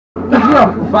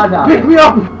Pick me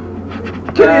up!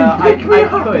 Killian, pick me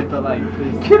up! I could, but like,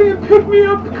 please. Killian, pick me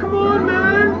up! Come on,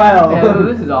 man! Yeah, no,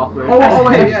 this is awkward. Oh,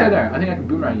 wait, stay there. I think I can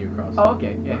boomerang you across. Oh,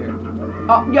 okay. Yeah, here.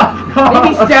 Oh, yeah. Make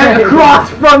me stand across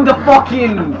from the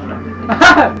fucking.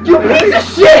 You piece of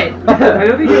shit! I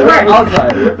don't think you're right.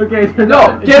 Outside. Okay,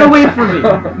 no, get away from me!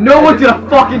 No one's gonna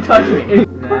fucking touch me!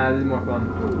 Nah, this is more fun.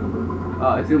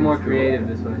 Oh, it's more creative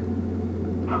this way.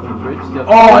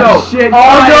 Oh, no! Shit!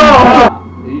 Oh no!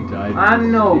 He died. I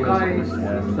know, guys.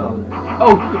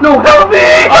 Oh, no, help me!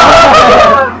 I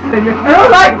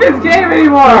don't like this game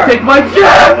anymore! Take my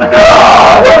gem!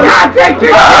 No! You can't take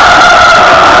your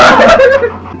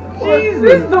Jesus!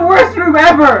 This is the worst room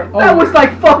ever! That was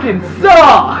like fucking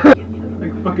Saw!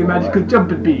 Like fucking magical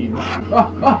jumping beans. Oh,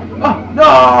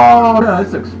 no! No,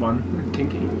 this looks fun.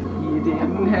 Kinky. You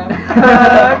didn't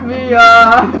have me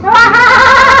up.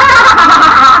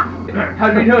 How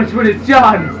do we know which one is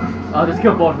John's? I'll just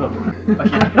kill both of them. I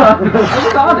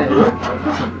was on it.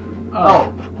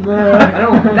 Oh. Man. I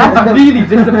don't. That's really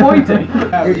disappointing.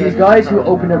 There's these guys who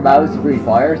open their mouths to breathe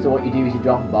fire, so what you do is you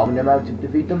drop a bomb in their mouth to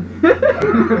defeat them.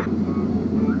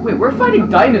 Wait, we're fighting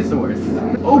dinosaurs.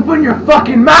 Open your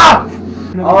fucking mouth!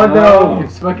 Oh no!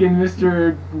 It's fucking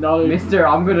Mr. Knowledge. Mister,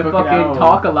 I'm gonna Fucking fucking owl.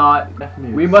 talk a lot.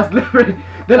 Definitely We is. must liberate.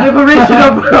 The liberation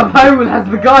of Hyrule has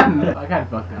begun. I can't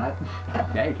fuck that.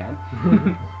 Yeah, you can.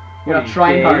 What You're are not you,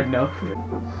 trying gay? hard enough.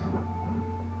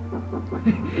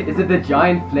 Is it the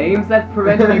giant flames that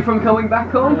prevent you from coming back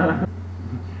home?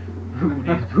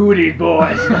 Who these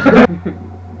boys?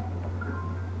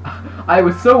 I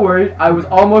was so worried, I was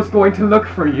almost going to look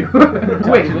for you.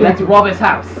 Wait, let's rob his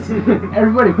house.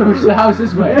 Everybody push the house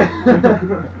this way.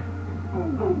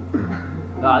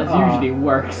 Ah, this usually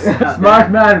works.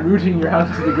 Smart man rooting your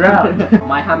house to the ground.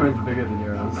 My hammer's bigger than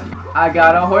yours. I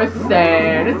got a horse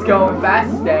stand, it's going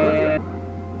fast stand.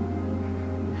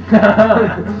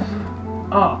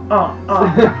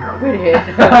 Quit it.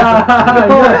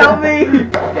 Help me!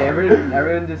 Okay,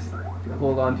 everyone just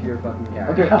hold on to your fucking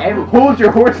character. Okay, Hold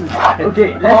your horses.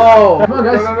 Okay, Oh! come on,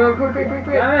 guys. Go, quick.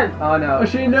 Oh no. Oh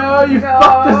shit, no, you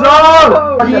fucked us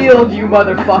all! Yield, you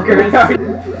motherfuckers!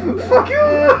 Fuck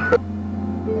you!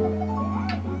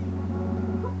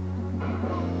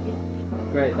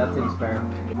 Great, that seems fair.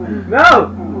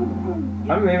 No!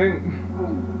 I'm leaving.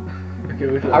 Okay,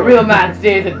 wait, A real man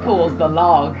stays and pulls the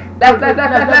log. Left. Oh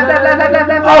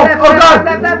god!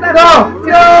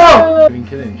 No!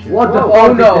 What the Oh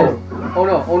fuck no! is this? Oh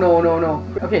no!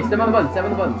 Okay, step on the buttons.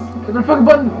 There's a fucking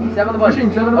button! Step on the buttons.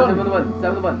 Machine, step on the button. Step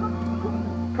on the button.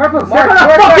 Purple, Mark step on on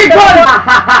the fucking button!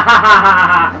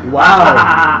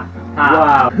 Wow.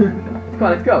 Wow.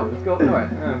 Let's go for it.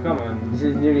 Oh, come on. This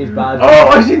is nearly as bad as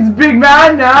Oh, Oisin's a big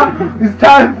man now! He's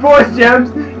time force gems!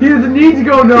 He doesn't need to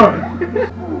go north!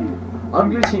 I'm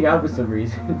glitching out for some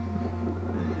reason.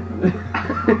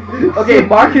 Okay,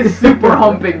 Mark is super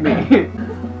humping me.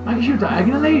 I can shoot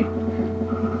diagonally?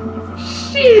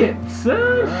 Shit,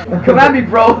 son! Come at me,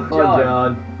 bro. Oh,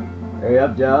 John. Hurry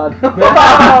up, John.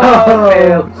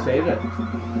 Fail. Save it.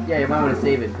 Yeah, you might want to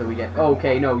save it so we get.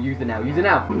 Okay, no, use it now.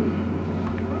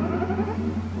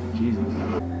 Jesus.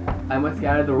 I must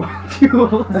gather the raw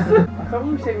jewels. I thought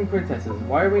we were saving princesses.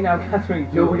 Why are we now gathering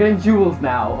No, jewels? we're getting jewels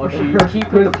now. Or should you keep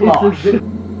the plot?